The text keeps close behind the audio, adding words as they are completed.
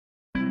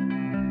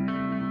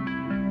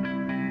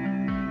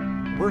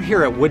We're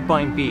here at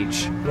Woodbine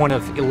Beach, one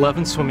of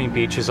 11 swimming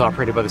beaches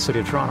operated by the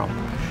City of Toronto.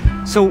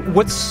 So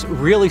what's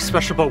really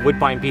special about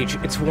Woodbine Beach,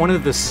 it's one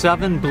of the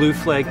 7 blue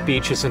flag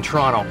beaches in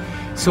Toronto.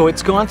 So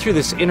it's gone through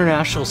this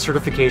international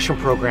certification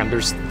program.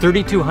 There's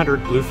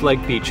 3,200 blue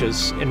flag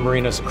beaches and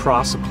marinas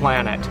across the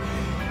planet.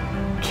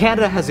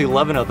 Canada has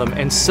 11 of them,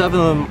 and 7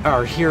 of them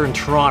are here in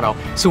Toronto.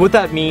 So what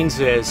that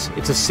means is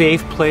it's a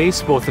safe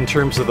place, both in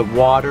terms of the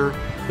water,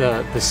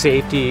 the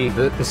safety,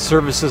 the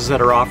services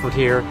that are offered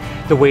here,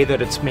 the way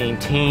that it's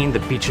maintained, the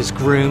beach is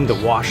groomed, the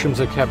washrooms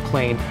are kept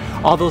clean,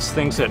 all those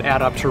things that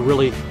add up to a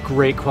really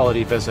great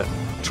quality visit.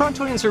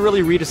 Torontonians are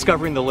really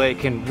rediscovering the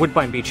lake, and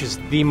Woodbine Beach is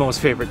the most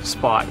favorite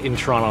spot in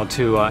Toronto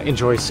to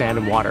enjoy sand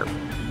and water.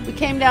 We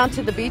came down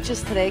to the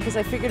beaches today because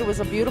I figured it was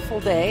a beautiful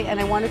day and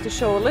I wanted to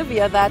show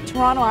Olivia that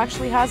Toronto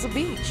actually has a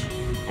beach,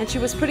 and she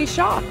was pretty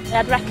shocked.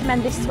 I'd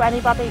recommend this to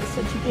anybody. It's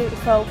such a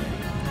beautiful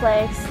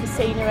place, the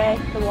scenery,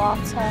 the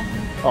water.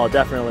 Oh,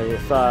 definitely.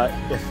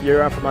 If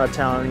you're from out of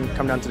town,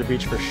 come down to the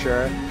beach for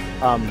sure.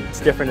 It's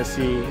different to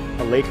see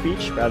a lake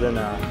beach rather than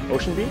an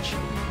ocean beach.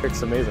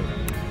 It's amazing.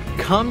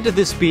 Come to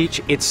this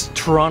beach, it's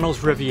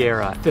Toronto's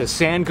Riviera. The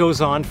sand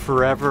goes on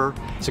forever.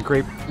 It's a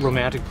great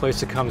romantic place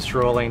to come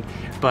strolling,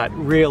 but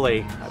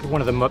really one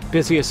of the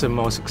busiest and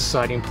most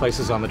exciting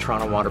places on the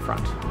Toronto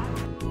waterfront.